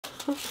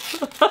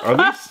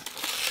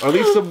Are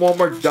these some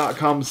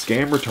Walmart.com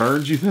scam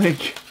returns, you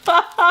think?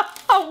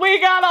 We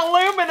got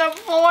aluminum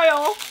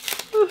foil.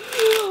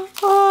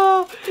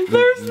 Oh,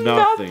 there's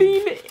nothing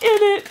in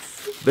it.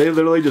 They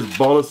literally just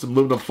bought us some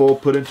aluminum foil,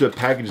 put into a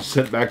package, and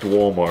sent back to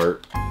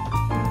Walmart.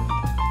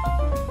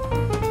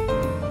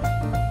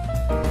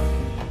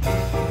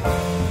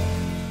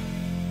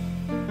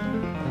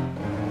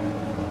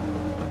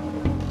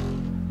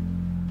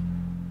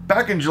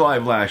 Back in July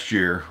of last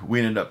year, we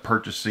ended up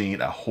purchasing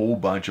a whole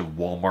bunch of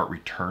Walmart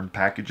return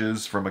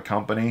packages from a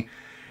company,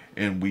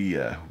 and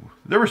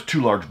there was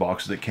 2 large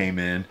boxes that came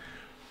in.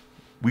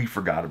 We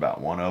forgot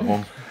about one of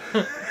them.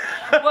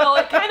 Well,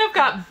 it kind of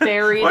got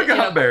buried in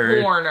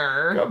a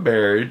corner. Got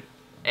buried.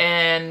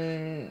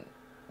 And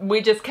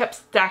we just kept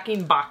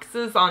stacking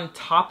boxes on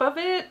top of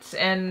it,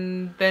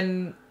 and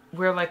then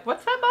we're like,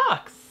 what's that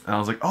box? And I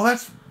was like, oh,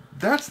 that's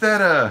that,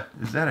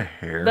 is that a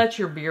hair? That's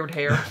your beard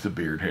hair. That's the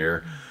beard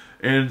hair.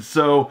 And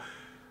so,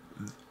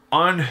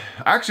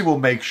 actually we'll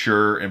make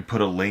sure and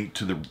put a link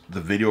to the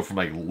video from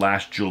like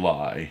last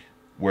July,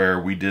 where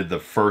we did the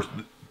first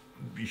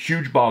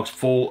huge box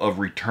full of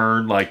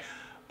return, like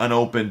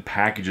unopened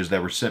packages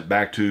that were sent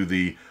back to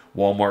the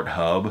Walmart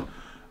hub.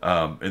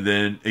 And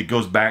then it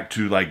goes back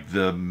to like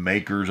the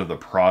makers of the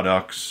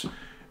products,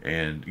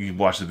 and you can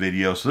watch the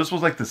video. So this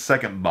was like the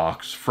second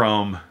box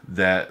from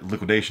that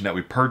liquidation that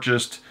we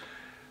purchased.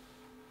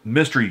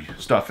 Mystery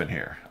stuff in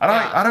here.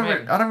 I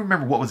don't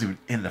remember what was even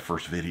in the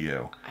first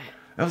video.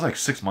 That was like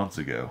 6 months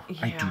ago.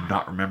 Yeah. I do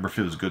not remember if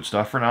it was good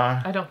stuff or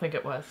not. I don't think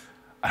it was.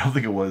 I don't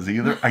think it was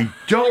either. I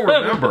don't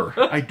remember.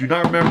 I do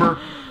not remember.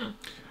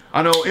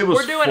 I know it was.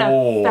 We're doing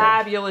a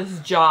fabulous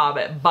job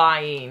at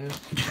buying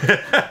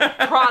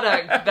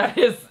product that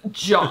is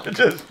junk.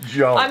 Just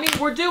junk. I mean,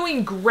 we're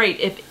doing great.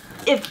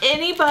 If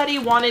anybody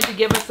wanted to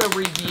give us a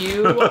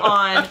review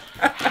on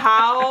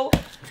how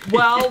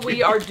well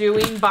we are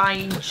doing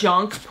buying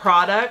junk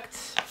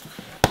product,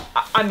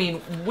 I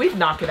mean, we'd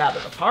knock it out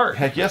of the park.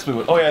 Heck yes, we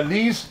would. Oh yeah,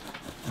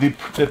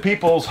 the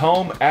people's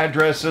home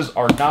addresses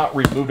are not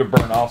removed or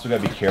burned off, so we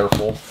gotta be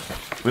careful.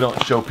 We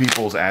don't show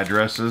people's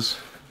addresses.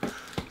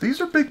 These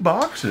are big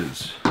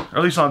boxes, or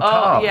at least on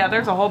top. Oh yeah,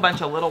 there's a whole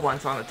bunch of little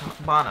ones on the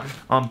bottom.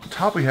 On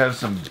top we have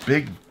some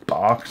big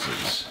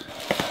boxes.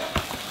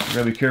 We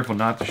gotta be careful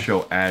not to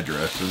show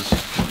addresses.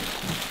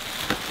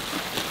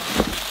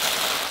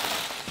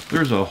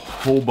 There's a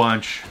whole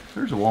bunch.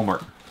 There's a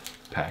Walmart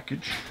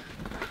package.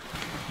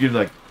 You're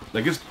like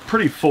it's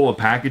pretty full of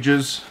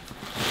packages.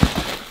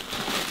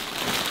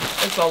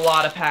 It's a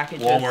lot of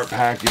packages. Walmart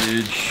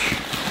package.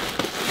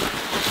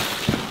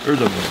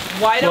 There's a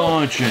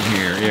bunch in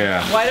here.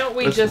 Yeah. Why don't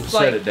we just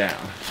set it down?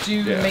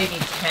 Do maybe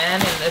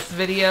 10 in this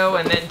video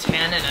and then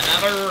 10 in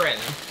another, and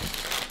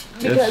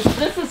because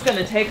this is going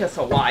to take us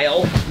a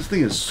while. This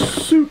thing is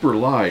super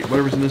light.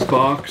 Whatever's in this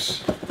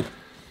box.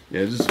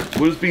 Yeah,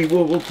 we'll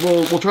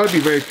try to be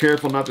very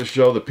careful not to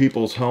show the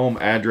people's home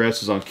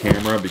addresses on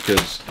camera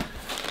because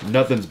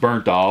nothing's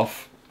burnt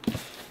off.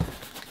 This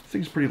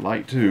thing's pretty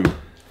light too.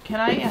 Can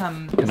I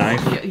Can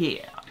I?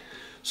 Yeah.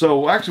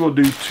 So actually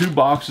we'll do 2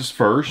 boxes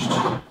first.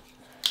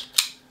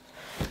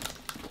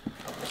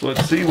 So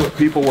let's see what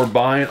people were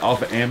buying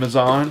off of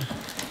Amazon.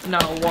 No,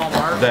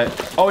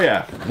 Walmart. Oh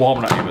yeah,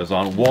 Walmart, not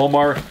Amazon.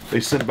 Walmart,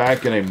 they sent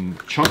back in a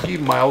chunky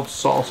mild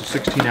salsa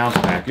 16-ounce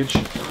package.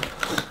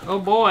 Oh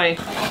boy,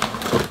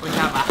 we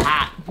have a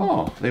hat.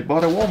 Oh, they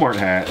bought a Walmart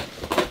hat.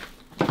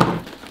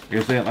 I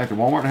guess they didn't like the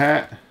Walmart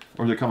hat,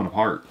 or is it coming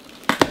apart?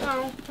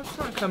 No, it's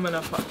not coming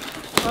apart.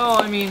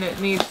 Well, I mean, it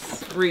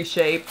needs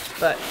reshaped,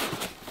 but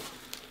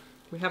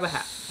we have a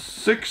hat.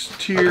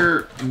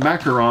 6-tier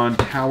macaron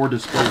tower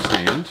display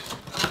stand.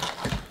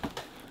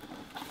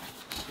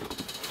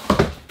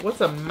 What's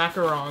a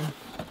macaron?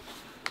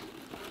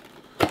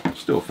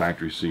 Still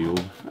factory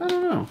sealed. I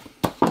don't know.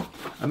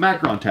 A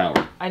macaron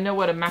tower. I know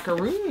what a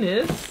macaroon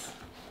is.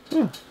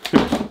 Yeah.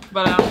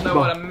 But I don't know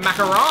what a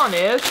macaron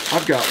is.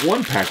 I've got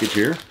one package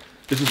here.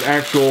 This is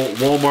actual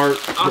Walmart,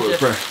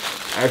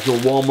 actual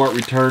Walmart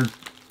return,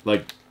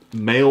 like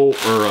mail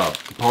or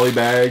poly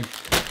bag.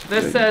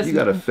 This says you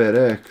got a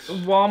FedEx.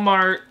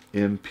 Walmart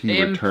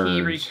MP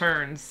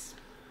returns.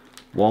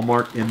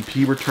 Walmart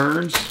MP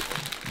returns.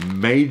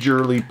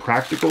 Majorly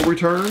practical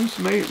returns,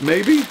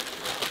 maybe?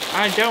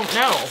 I don't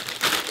know.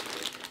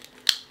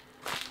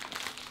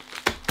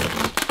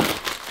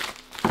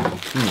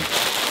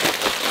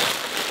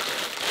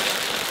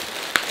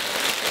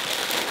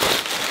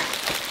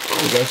 Oh,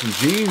 we got some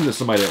jeans that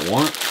somebody didn't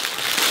want.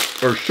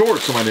 Or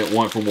shorts somebody didn't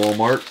want from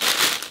Walmart.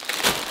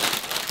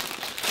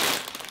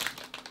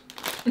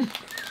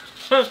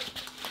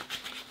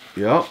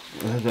 Yep,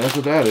 that's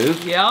what that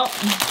is. Yep.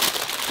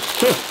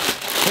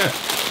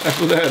 That's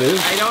what that is.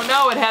 I don't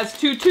know. It has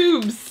 2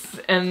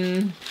 tubes,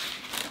 and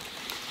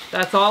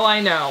that's all I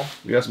know.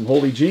 We got some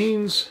Holy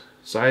jeans,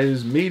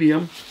 size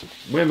medium,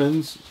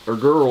 women's or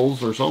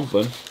girls or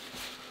something.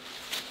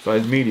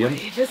 Size medium.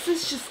 Wait, this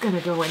is just gonna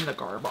go in the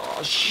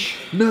garbage.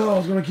 No, I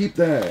was gonna keep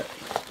that.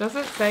 Does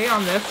it say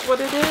on this what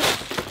it is?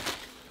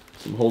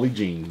 Some Holy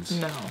jeans.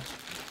 No.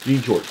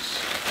 Jean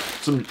shorts.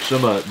 some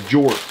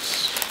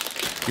jorts.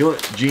 You know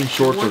what jean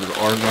shorts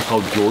are not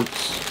called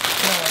jorts?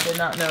 No, I did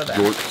not know that.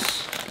 Jorts.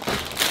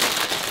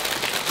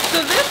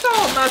 So this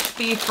all must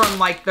be from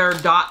like their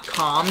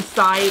 .com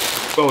site.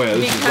 Oh yeah,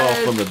 this is all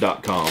from the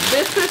 .com.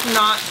 This is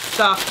not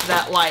stuff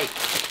that like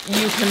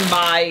you can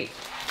buy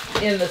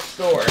in the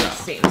store, it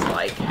seems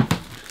like.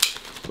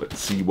 Let's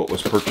see what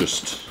was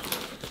purchased.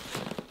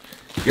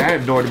 Yeah, I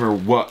have no idea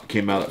what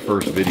came out at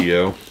first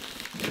video.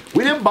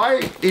 We didn't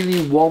buy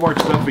any Walmart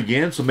stuff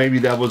again, so maybe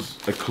that was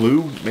a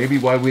clue. Maybe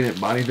why we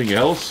didn't buy anything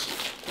else.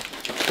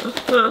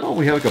 Oh,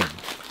 we have like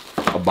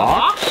a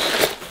box.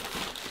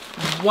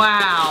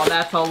 Wow,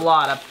 that's a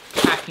lot of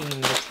packing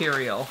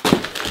material.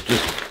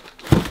 Just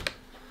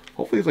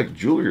hopefully it's like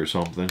jewelry or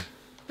something.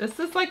 This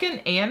is like an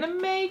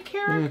anime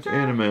character? Yeah, it's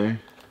anime.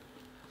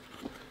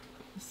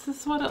 This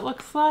is what it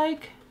looks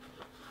like.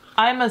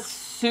 I'm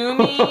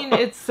assuming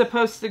it's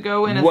supposed to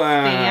go in a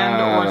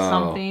stand or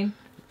something.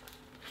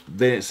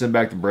 They didn't send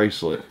back the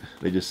bracelet.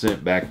 They just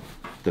sent back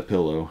the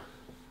pillow.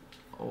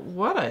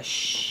 What a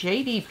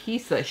shady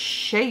piece of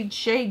shade.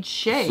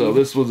 So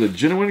this was a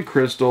genuine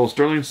crystal,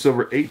 sterling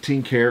silver,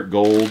 18 karat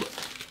gold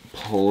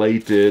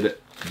plated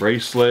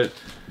bracelet.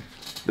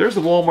 There's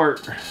the Walmart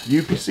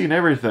UPC and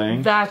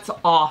everything. That's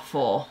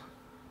awful.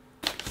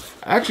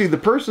 Actually, the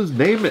person's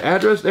name and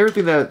address,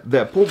 everything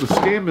that pulled the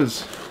scam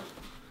is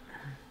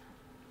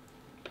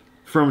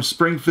from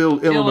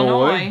Springfield,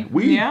 Illinois.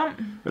 Yeah.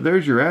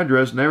 There's your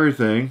address and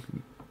everything.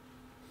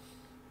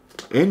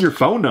 And your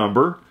phone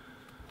number.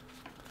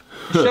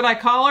 Should I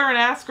call her and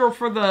ask her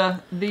for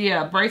the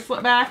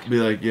bracelet back? Be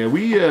like, yeah,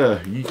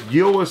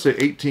 you owe us an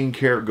 18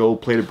 karat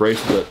gold plated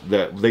bracelet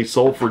that they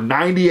sold for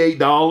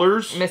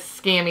 $98.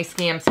 Miss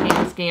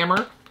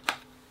Scammer.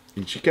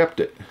 And she kept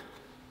it.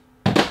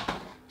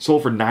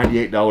 Sold for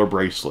 $98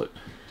 bracelet.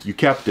 You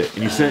kept it,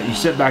 and you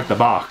sent back the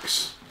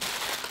box.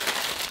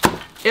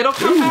 It'll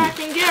come back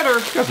and get her.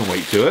 Got some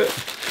weight to it.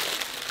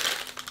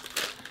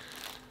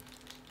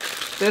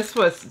 This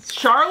was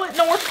Charlotte,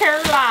 North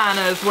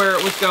Carolina is where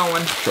it was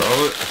going.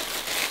 Charlotte.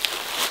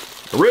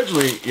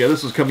 Originally, yeah,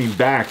 this was coming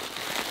back,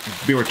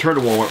 being returned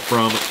to Walmart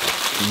from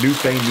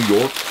Newfane, New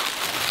York.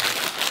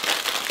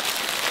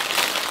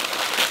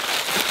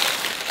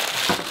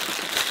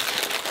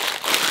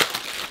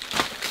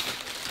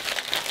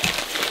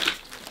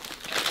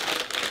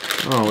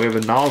 Oh, we have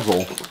a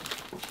nozzle.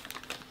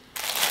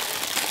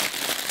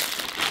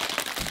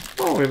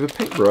 Oh, we have a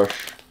paintbrush.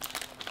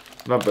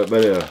 Not but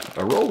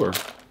a roller.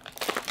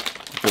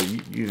 So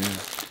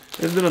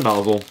and then a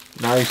nozzle.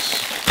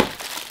 Nice.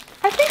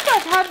 I think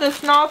I've had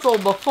this nozzle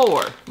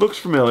before. Looks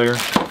familiar.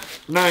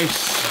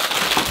 Nice.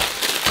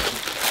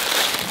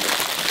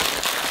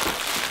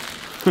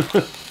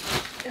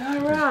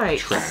 Alright.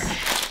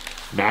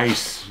 Trash.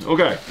 Nice.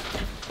 Okay.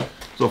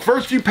 So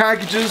first few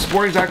packages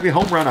weren't exactly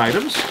home run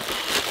items.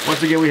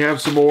 Once again, we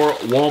have some more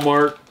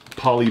Walmart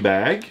poly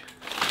bag.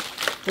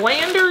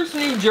 Flanders,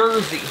 New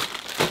Jersey.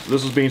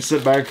 This is being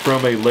sent back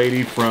from a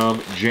lady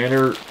from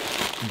Janerette,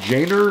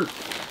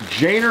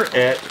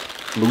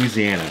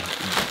 Louisiana.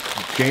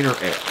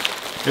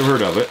 Janerette. Never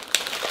heard of it.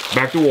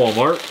 Back to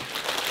Walmart.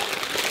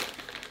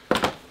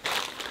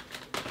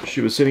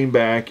 She was sitting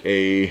back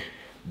a...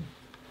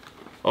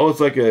 Oh, it's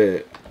like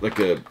a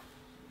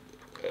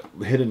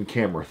hidden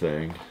camera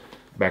thing.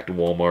 Back to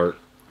Walmart.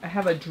 I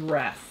have a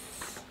dress.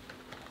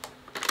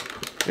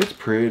 It's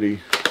pretty.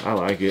 I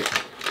like it.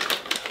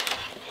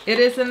 It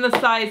is in the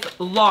size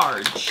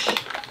large.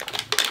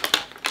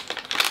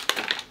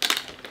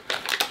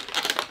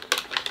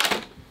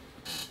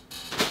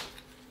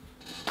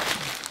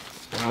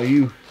 Wow,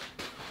 you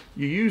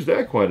use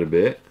that quite a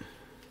bit.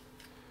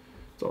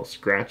 It's all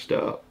scratched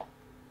up.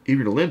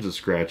 Even the lens is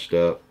scratched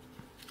up.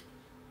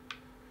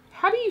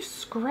 How do you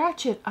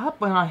scratch it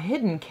up on a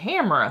hidden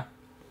camera?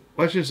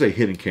 Well, I shouldn't say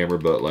hidden camera,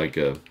 but like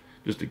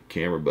just a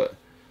camera, but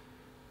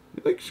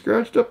they like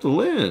scratched up the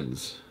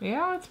lens.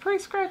 Yeah, it's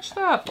pretty scratched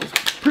up.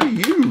 It's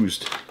pretty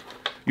used.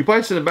 You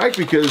probably send it back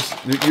because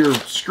your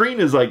screen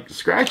is like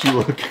scratchy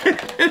looking.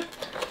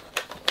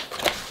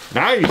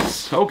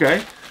 Nice.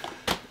 Okay.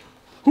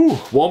 Whew.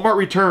 Walmart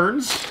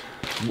returns,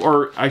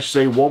 or I should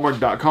say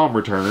Walmart.com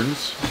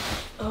returns.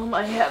 Oh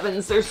my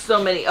heavens, there's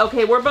so many.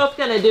 Okay, we're both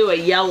gonna do a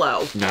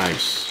yellow.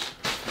 Nice.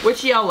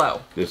 Which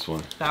yellow? This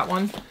one. That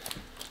one?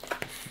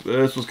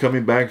 This was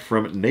coming back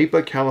from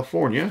Napa,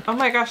 California. Oh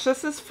my gosh,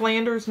 this is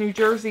Flanders, New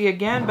Jersey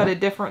again, but a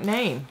different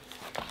name.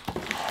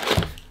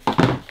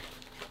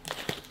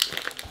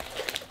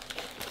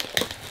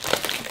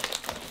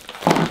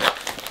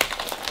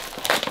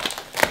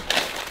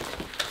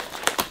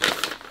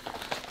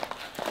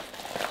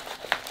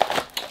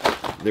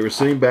 They were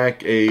sending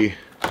back a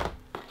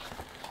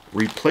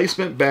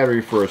replacement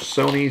battery for a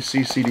Sony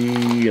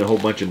CCD and a whole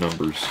bunch of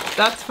numbers.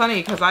 That's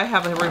funny because I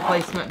have a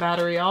replacement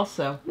battery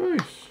also.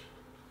 Nice.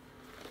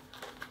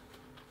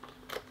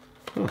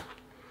 Huh.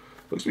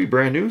 Looks to be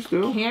brand new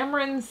still.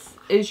 Cameron's,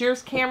 is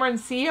yours Cameron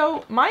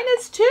CO? Mine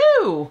is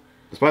too.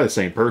 It's by the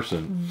same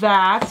person.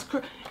 That's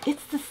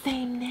it's the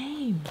same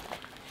name.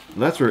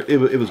 And that's where it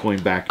was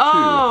going back to.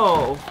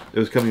 Oh. It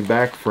was coming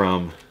back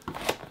from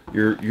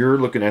You're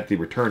looking at the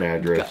return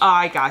address.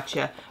 I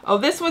gotcha. Oh,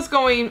 this was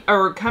coming.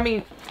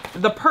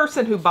 The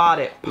person who bought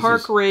it,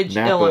 Park Ridge,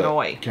 Napa,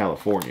 Illinois,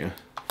 California.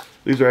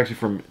 These are actually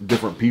from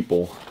different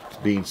people,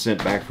 being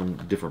sent back from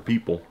different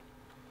people.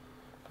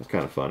 That's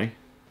kind of funny.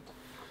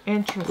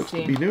 Interesting. Looks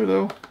to be new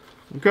though.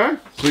 Okay,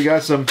 so we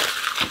got some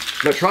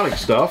electronic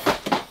stuff.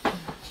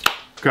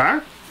 Okay.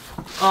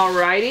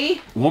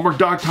 Alrighty.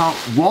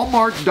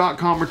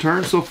 Walmart.com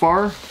returns so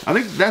far. I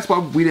think that's why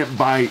we didn't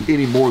buy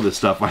any more of this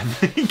stuff. I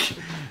think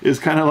it's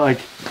kind of like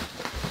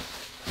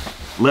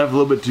left a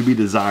little bit to be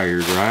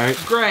desired, right?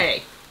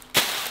 Gray.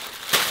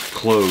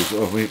 Clothes.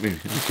 Oh, let me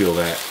feel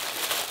that.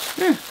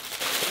 Yeah.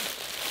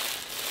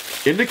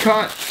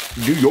 Endicott,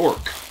 New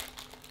York.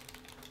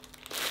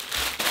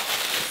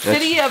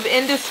 City of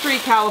Industry,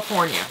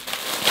 California.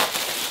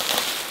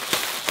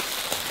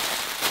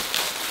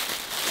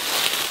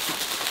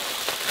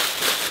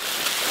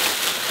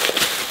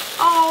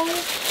 Oh,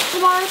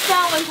 tomorrow's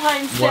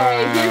Valentine's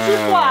Day. Here's your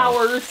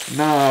flowers.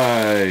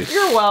 Nice.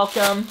 You're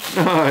welcome.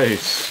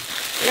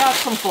 Nice. I got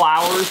some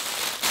flowers.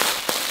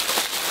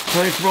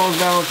 Thanks, tomorrow's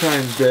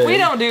Valentine's Day. We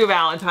don't do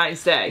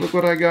Valentine's Day. Look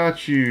what I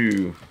got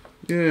you.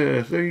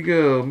 Yes, there you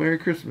go. Merry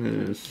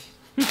Christmas.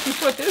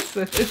 What is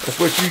this? That's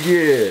what you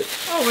get.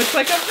 Oh, it's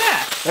like a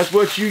vest. That's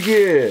what you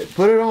get.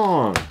 Put it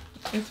on.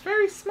 It's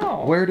very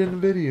small. Wear it in the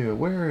video.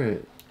 Wear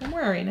it. I'm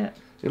wearing it.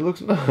 It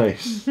looks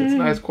nice. It's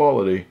nice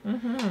quality.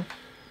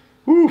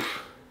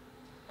 Woof.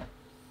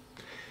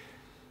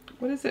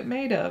 What is it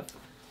made of?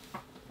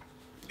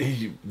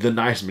 The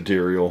nice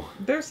material.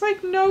 There's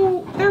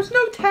no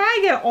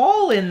tag at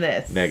all in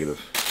this. Negative.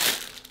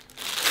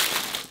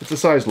 It's a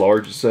size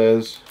large, it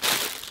says.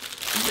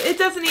 It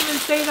doesn't even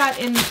say that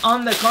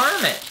on the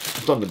garment.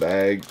 It's on the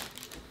bag.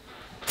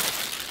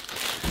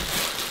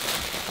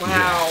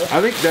 Wow. Yeah.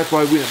 I think that's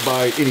why we didn't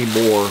buy any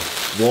more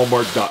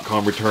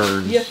Walmart.com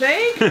returns. You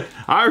think?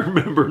 I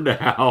remember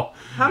now.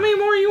 How many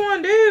more you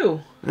want to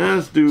do?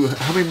 Let's do,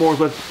 how many more is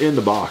left in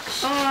the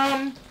box?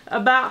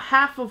 About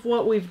half of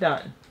what we've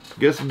done.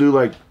 Guess we'll do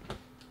like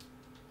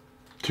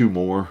 2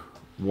 more.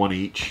 1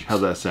 each.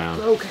 How's that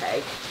sound?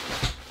 Okay.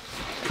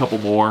 Couple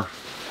more.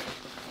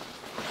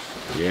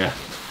 Yeah.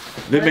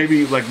 Then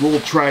maybe like we'll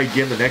try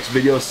again the next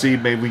video. See,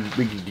 maybe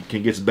we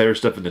can get some better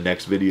stuff in the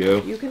next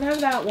video. You can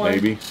have that one.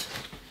 Maybe.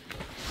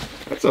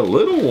 That's a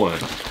little one.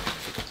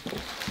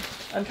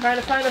 I'm trying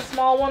to find a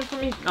small one for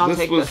me. I'll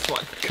take this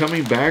one.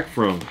 Coming back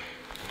from,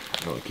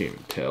 oh, I can't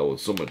even tell.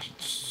 With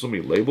so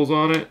many labels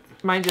on it.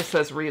 Mine just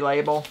says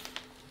relabel.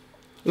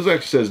 This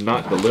actually says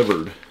not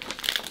delivered.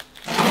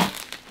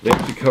 They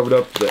actually covered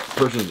up that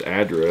person's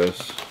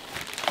address.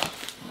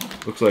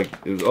 Looks like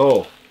it was,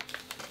 oh.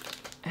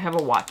 I have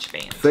a watch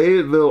band.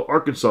 Fayetteville,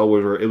 Arkansas,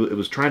 where it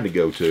was trying to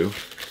go to.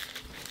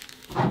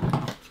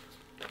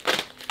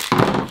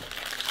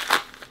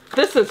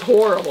 This is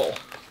horrible.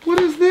 What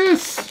is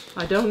this?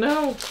 I don't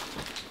know.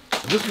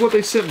 Is this what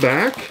they sent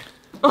back?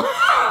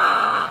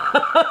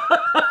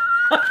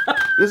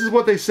 This is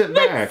what they sent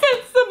back. They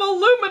sent some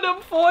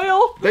aluminum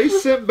foil. They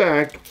sent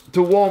back to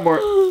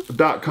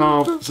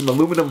Walmart.com some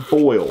aluminum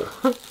foil.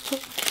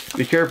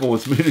 Be careful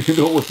with you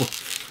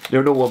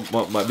don't know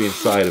what might be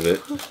inside of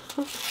it.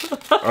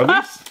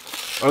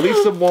 Are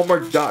these some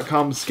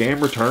Walmart.com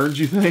scam returns,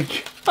 you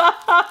think?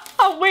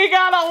 We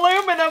got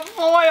aluminum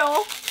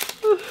foil.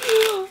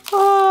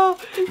 Oh,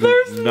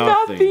 there's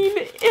nothing in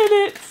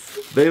it.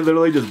 They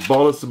literally just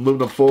bought us some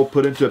aluminum foil,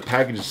 put into a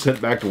package, and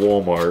sent back to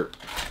Walmart.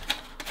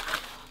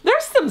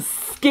 There's some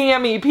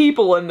scammy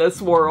people in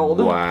this world.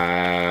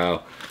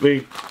 Wow. I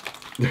mean,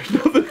 there's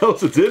nothing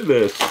else that's in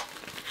this.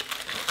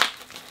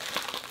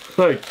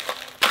 Like,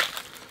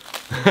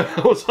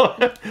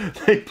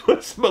 they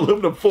put some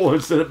aluminum foil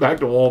and sent it back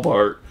to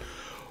Walmart.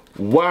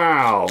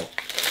 Wow.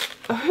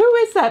 Who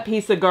is that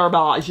piece of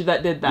garbage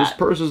that did that? This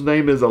person's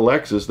name is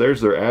Alexis.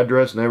 There's their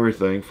address and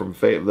everything from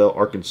Fayetteville,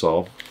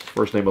 Arkansas.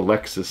 First name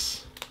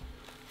Alexis.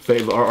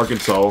 Fayetteville,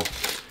 Arkansas.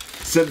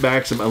 Sent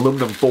back some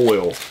aluminum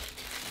foil.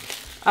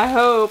 I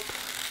hope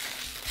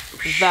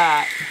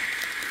that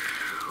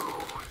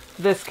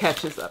this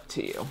catches up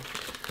to you.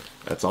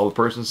 That's all the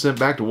person sent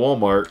back to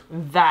Walmart.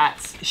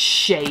 That's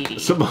shady.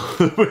 Some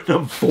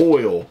aluminum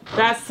foil.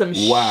 That's some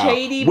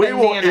shady bananas.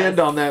 We will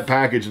end on that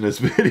package in this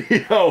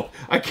video.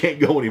 I can't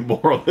go any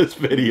more on this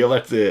video.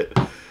 That's it.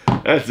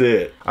 That's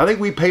it. I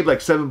think we paid like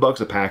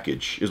 $7 a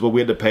package is what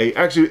we had to pay.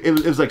 Actually,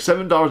 it was like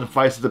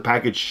 $7.05 a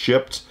package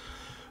shipped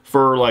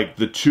for like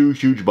the 2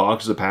 huge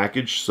boxes of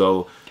package.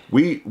 So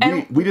we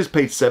just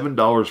paid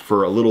 $7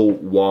 for a little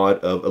wad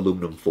of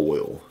aluminum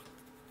foil.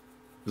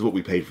 Is what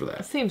we paid for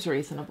that. Seems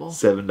reasonable.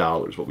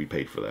 $7 what we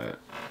paid for that.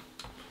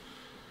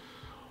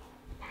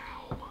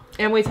 Wow.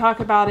 And we talk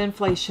about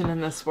inflation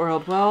in this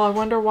world. Well, I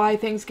wonder why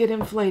things get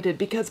inflated.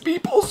 Because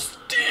people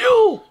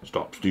steal.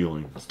 Stop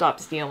stealing. Stop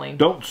stealing.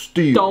 Don't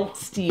steal. Don't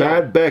steal.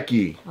 Bad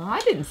Becky. Well,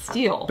 I didn't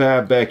steal.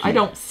 Bad Becky. I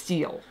don't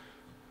steal.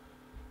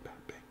 Bad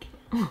Becky.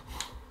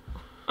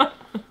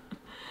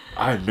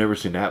 I've never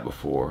seen that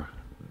before.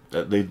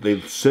 They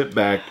sent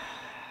back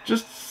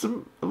just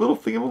a little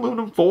thing of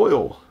aluminum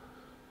foil.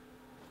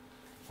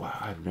 Wow,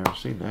 I've never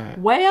seen that.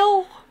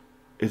 Well,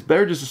 it's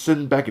better just to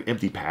send back an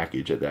empty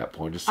package at that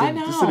point. Just send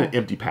an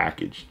empty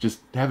package.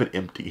 Just have it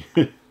empty.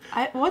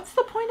 What's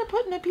the point of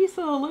putting a piece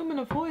of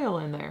aluminum foil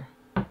in there?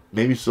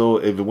 Maybe so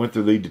if it went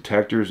through the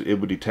detectors, it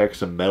would detect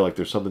some metal. Like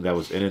there's something that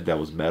was in it that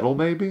was metal,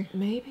 maybe?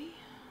 Maybe.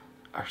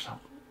 Or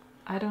something.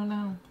 I don't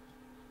know.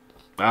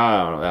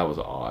 I don't know. That was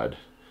odd.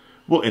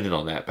 We'll end it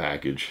on that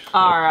package.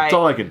 All right. That's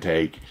all I can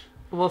take.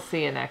 We'll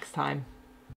see you next time.